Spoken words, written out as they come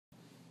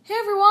Hey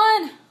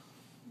everyone!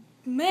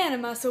 Man,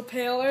 am I so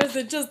pale, or is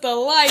it just the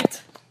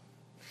light?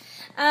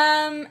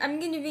 I'm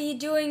going to be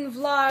doing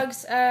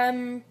vlogs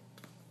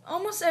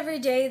almost every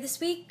day this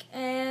week,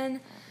 and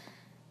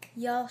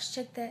y'all should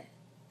check that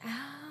out.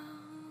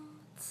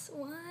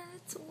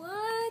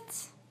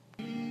 What?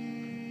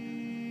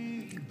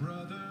 Hey,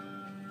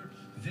 brother,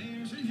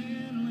 there's an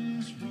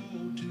endless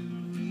road to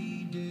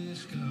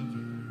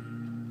rediscover.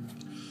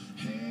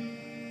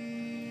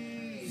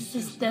 Hey,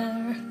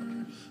 Sister,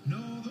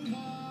 know the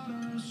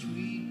water's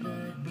sweet,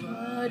 but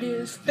blood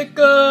is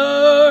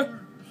thicker.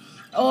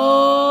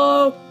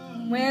 Oh,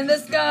 when the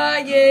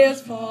sky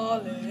is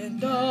falling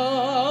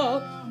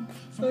down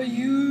for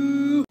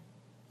you.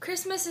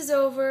 Christmas is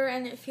over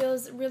and it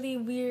feels really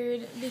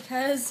weird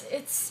because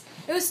it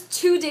was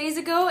 2 days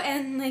ago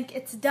and like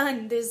it's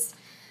done. There's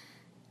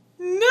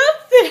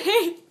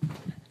nothing.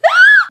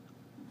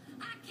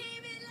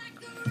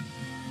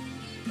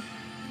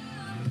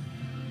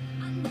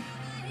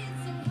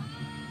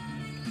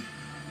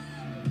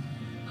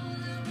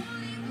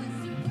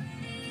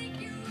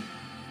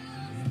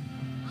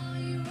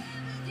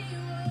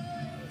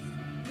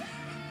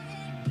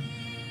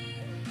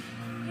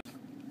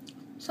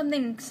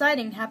 Something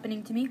exciting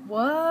happening to me.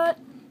 What?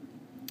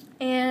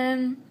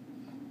 In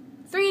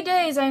 3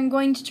 days, I'm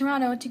going to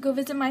Toronto to go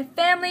visit my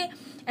family,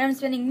 and I'm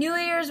spending New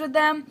Year's with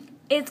them.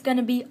 It's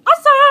gonna be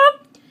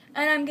awesome!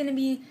 And I'm gonna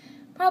be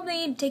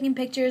probably taking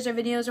pictures or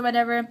videos or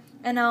whatever,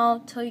 and I'll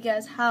tell you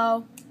guys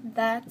how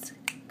that's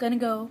gonna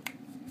go.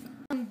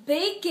 I'm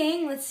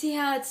baking. Let's see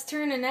how it's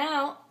turning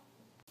out.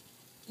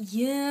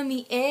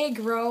 Yummy egg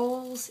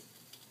rolls.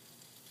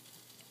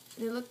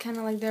 They look kind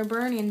of like they're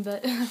burning,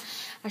 but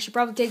I should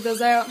probably take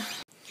those out.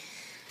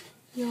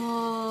 Ya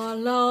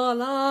la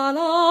la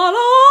la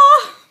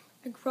la.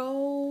 Egg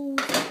rolls.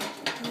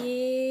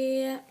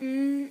 Yeah.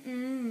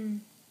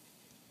 And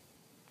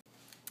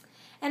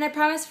I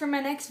promise for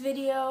my next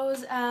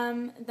videos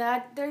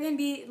that they're gonna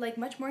be like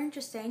much more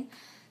interesting.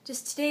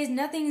 Just today's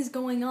nothing is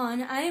going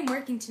on. I am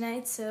working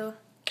tonight, so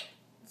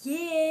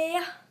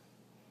yeah.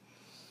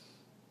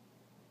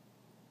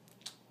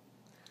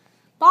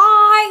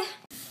 Bye.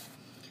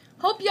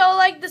 Hope y'all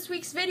like this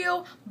week's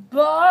video.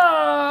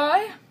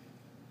 Bye.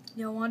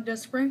 Y'all want the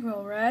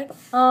sprinkle, right?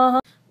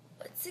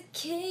 What's a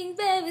king,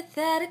 baby,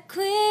 without a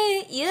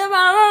queen? Your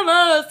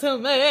mama to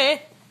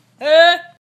me. Hey.